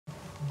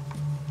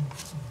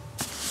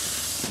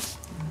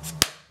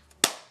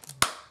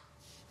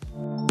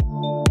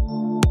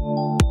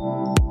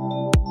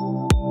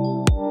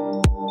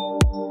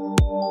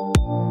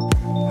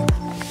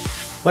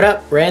What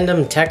up,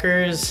 random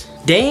techers?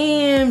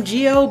 Damn,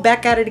 Geo,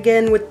 back at it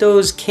again with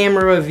those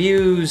camera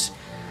reviews.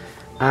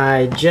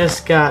 I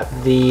just got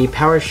the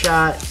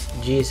PowerShot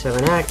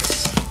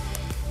G7X,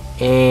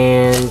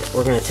 and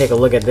we're gonna take a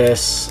look at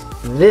this.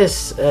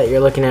 This that you're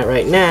looking at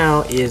right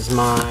now is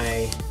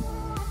my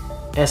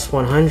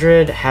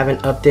S100.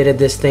 Haven't updated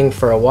this thing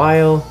for a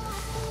while.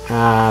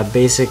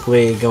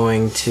 Basically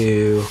going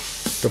to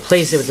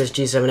replace it with this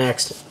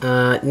G7X.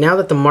 Now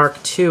that the Mark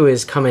II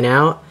is coming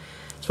out,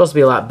 it's supposed to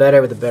be a lot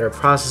better with a better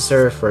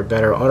processor for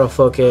better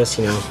autofocus,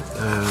 you know,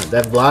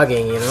 that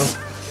vlogging, you know.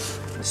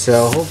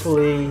 So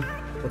hopefully,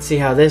 let's see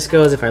how this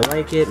goes. If I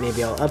like it,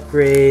 maybe I'll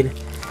upgrade.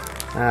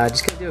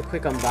 Just gonna do a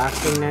quick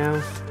unboxing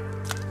now,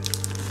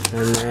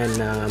 and then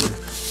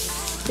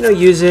you know,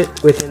 use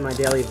it within my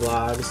daily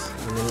vlogs,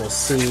 and then we'll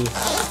see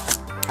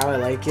how I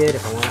like it,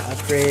 if I want to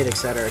upgrade,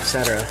 etc.,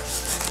 etc.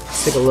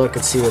 Let's take a look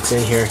and see what's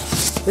in here.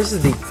 This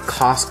is the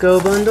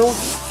Costco bundle,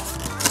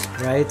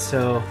 right?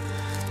 So I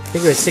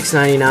think it was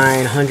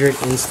 $6.99, 100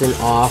 instant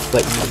off,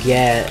 but you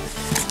get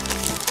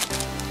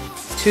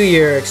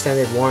 2-year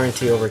extended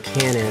warranty over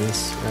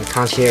Canon's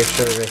concierge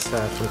service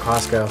from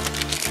Costco.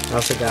 I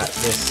also got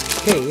this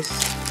case.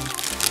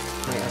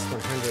 My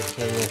S100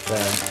 came with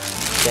a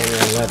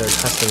genuine leather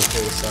custom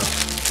case, so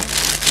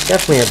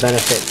definitely a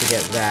benefit to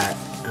get that.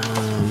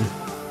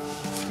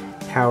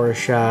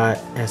 PowerShot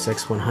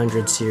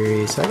SX100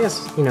 series, so I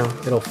guess, you know,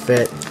 it'll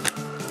fit.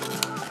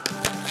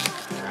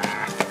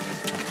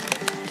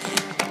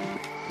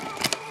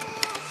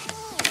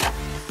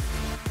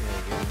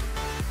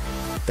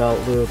 Belt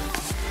loop.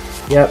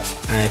 Yep,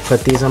 I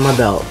put these on my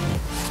belt,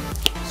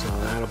 so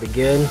that'll be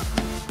good.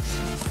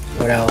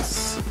 What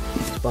else?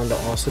 This bundle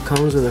also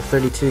comes with a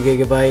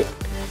 32GB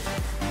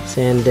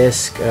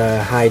SanDisk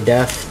high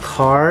def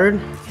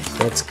card, so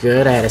that's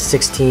good. I had a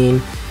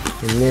 16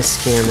 in this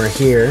camera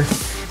here,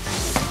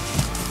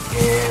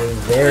 and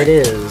there it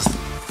is.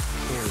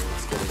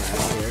 Let's get it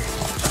out here.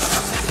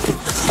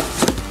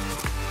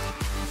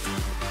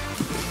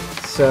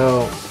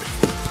 So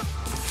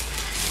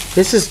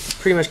this is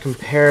pretty much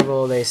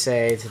comparable, they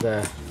say, to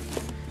the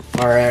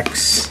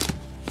RX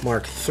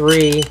Mark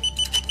III.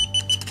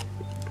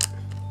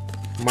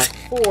 Mark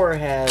IV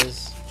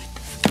has,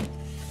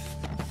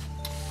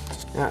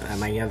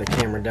 my other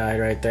camera died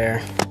right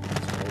there, so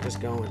we're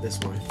just going with this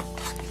one.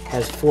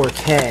 Has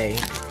 4K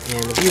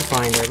and the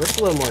viewfinder, but it's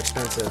a little more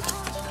expensive.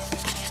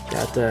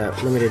 Got the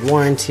limited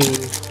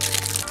warranty,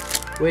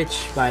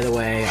 which, by the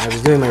way, I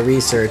was doing my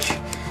research.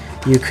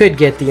 You could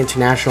get the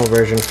international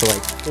version for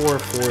like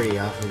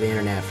 $440 off of the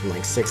internet from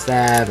like 6th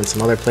Ave and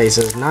some other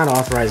places. Not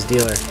authorized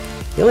dealer.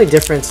 The only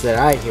difference that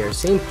I hear,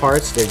 same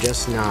parts, they're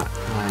just not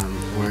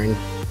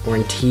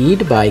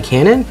warrantied by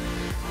Canon.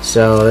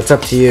 So it's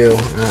up to you.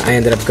 I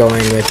ended up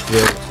going with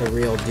the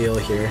real deal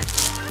here.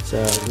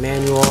 So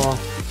manual.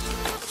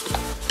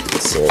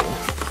 So,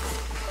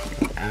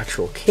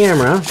 actual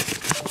camera.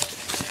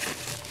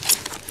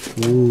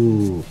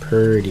 Ooh,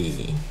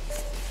 pretty.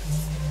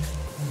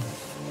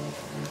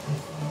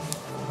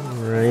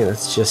 Alright,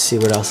 let's just see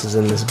what else is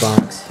in this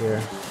box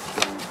here.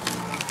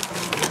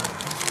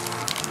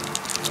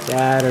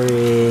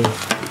 Battery.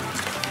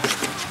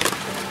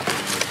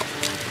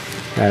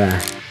 Got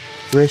a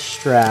wrist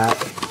strap.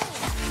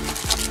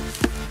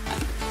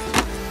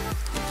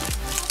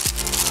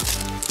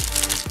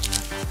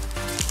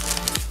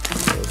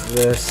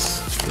 This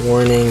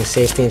warning,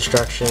 safety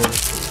instructions,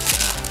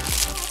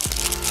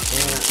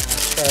 and a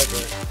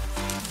charger.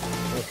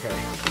 Okay.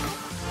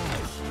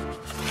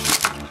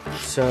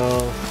 So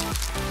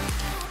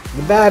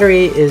the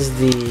battery is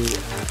the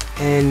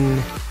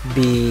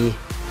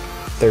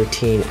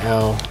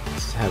NB13L.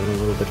 Just having a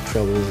little bit of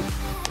trouble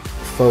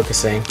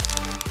focusing.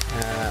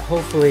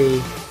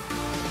 Hopefully,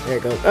 there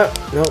it goes. Oh,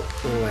 nope,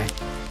 wrong way.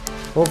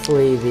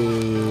 Hopefully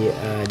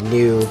the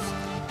new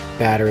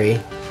battery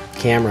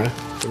camera.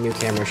 The new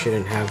camera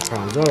shouldn't have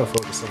problems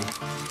autofocusing.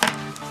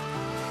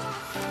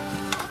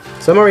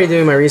 So I'm already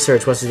doing my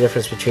research. What's the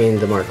difference between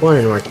the Mark I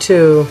and Mark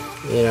II?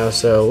 You know,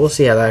 so we'll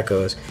see how that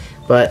goes.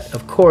 But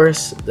of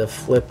course, the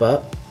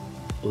flip-up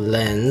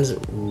lens.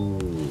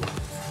 Ooh.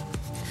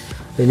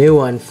 The new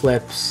one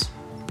flips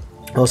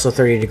also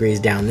 30 degrees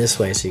down this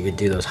way, so you could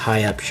do those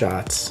high-up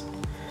shots.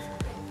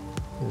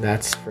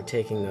 That's for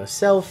taking those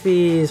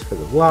selfies, for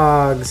the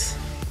vlogs.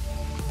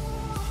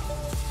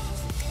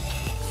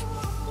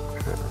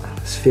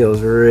 This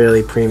feels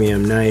really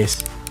premium,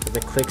 nice. The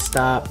click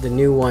stop, the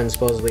new one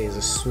supposedly is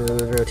a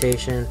smooth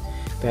rotation.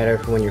 Better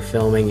for when you're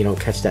filming, you don't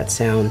catch that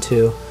sound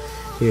too.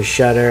 Your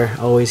shutter,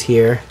 always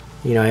here.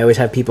 You know, I always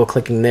have people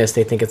clicking this,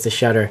 they think it's the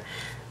shutter.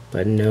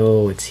 But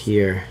no, it's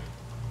here.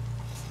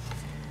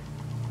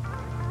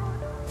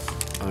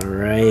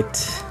 Alright.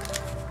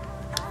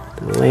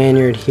 The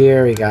lanyard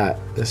here, we got,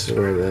 this is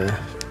where the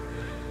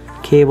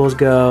cables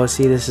go.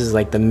 See, this is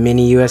like the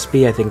mini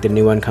USB. I think the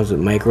new one comes with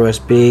micro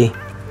USB.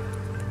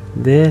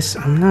 This,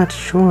 I'm not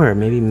sure,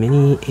 maybe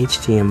mini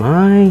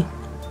HDMI.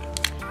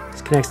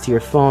 This connects to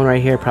your phone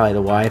right here, probably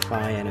the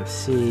Wi-Fi,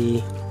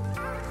 NFC.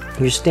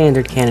 Your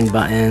standard Canon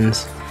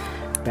buttons.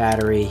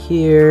 Battery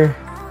here.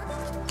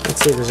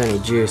 Let's see if there's any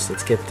juice.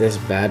 Let's get this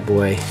bad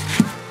boy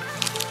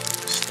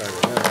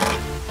started up.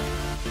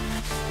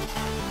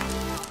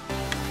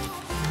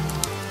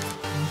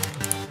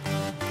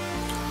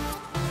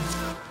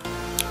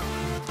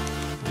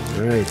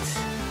 Alright.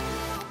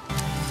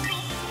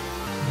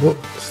 Whoop,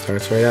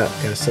 starts right up.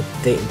 Gotta set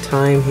the date and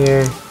time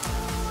here.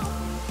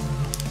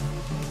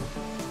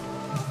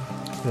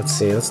 Let's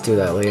see, let's do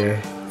that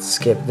later. Let's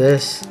skip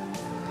this.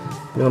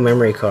 No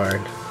memory card.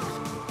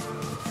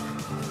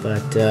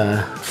 But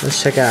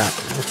let's check out.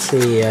 Let's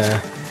see.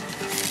 Let's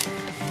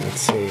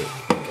see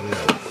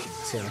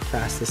how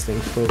fast this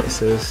thing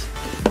focuses.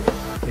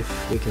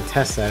 If we can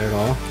test that at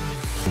all.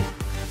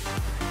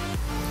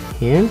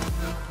 Hand.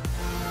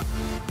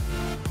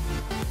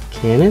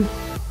 Canon.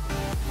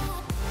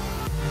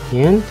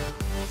 Hand.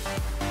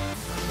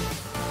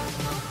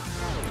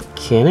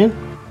 Canon.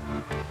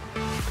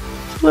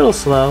 A little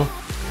slow.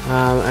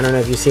 I don't know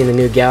if you've seen the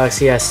new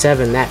Galaxy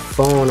S7. That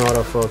phone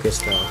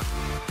autofocus though.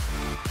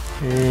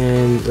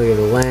 And look at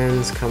the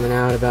lens coming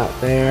out about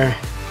there.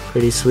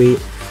 Pretty sweet.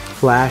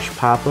 Flash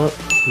pop-up.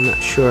 I'm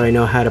not sure I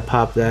know how to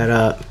pop that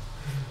up.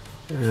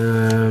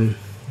 Maybe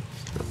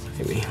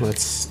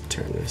let's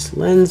turn this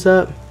lens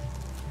up.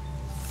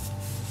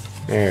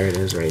 There it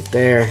is right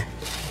there.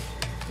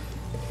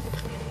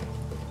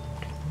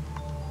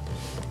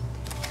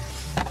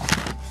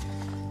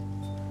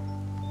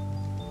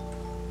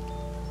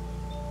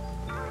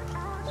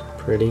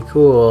 Pretty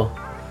cool.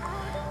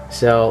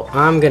 So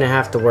I'm gonna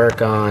have to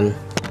work on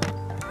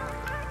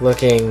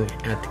looking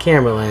at the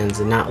camera lens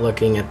and not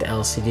looking at the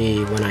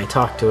LCD when I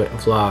talk to it and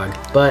vlog.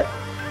 But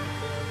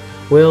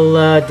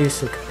we'll do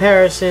some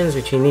comparisons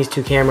between these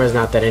two cameras.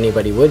 Not that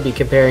anybody would be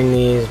comparing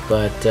these,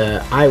 but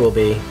I will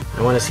be.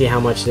 I want to see how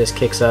much this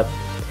kicks up,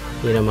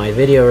 you know, my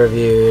video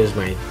reviews,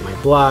 my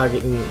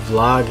blogging,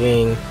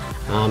 vlogging,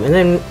 and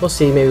then we'll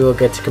see. Maybe we'll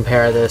get to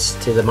compare this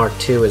to the Mark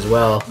II as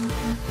well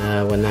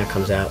when that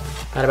comes out.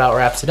 That about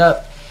wraps it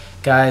up.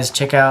 Guys,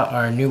 check out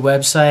our new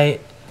website.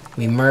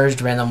 We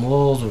merged Random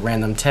Lulz with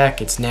Random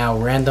Tech. It's now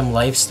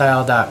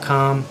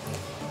randomlifestyle.com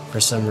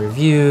for some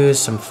reviews,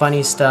 some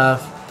funny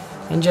stuff,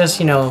 and just,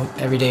 you know,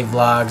 everyday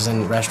vlogs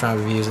and restaurant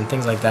reviews and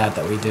things like that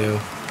we do.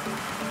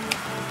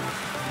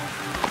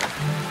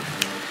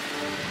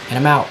 And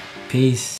I'm out. Peace.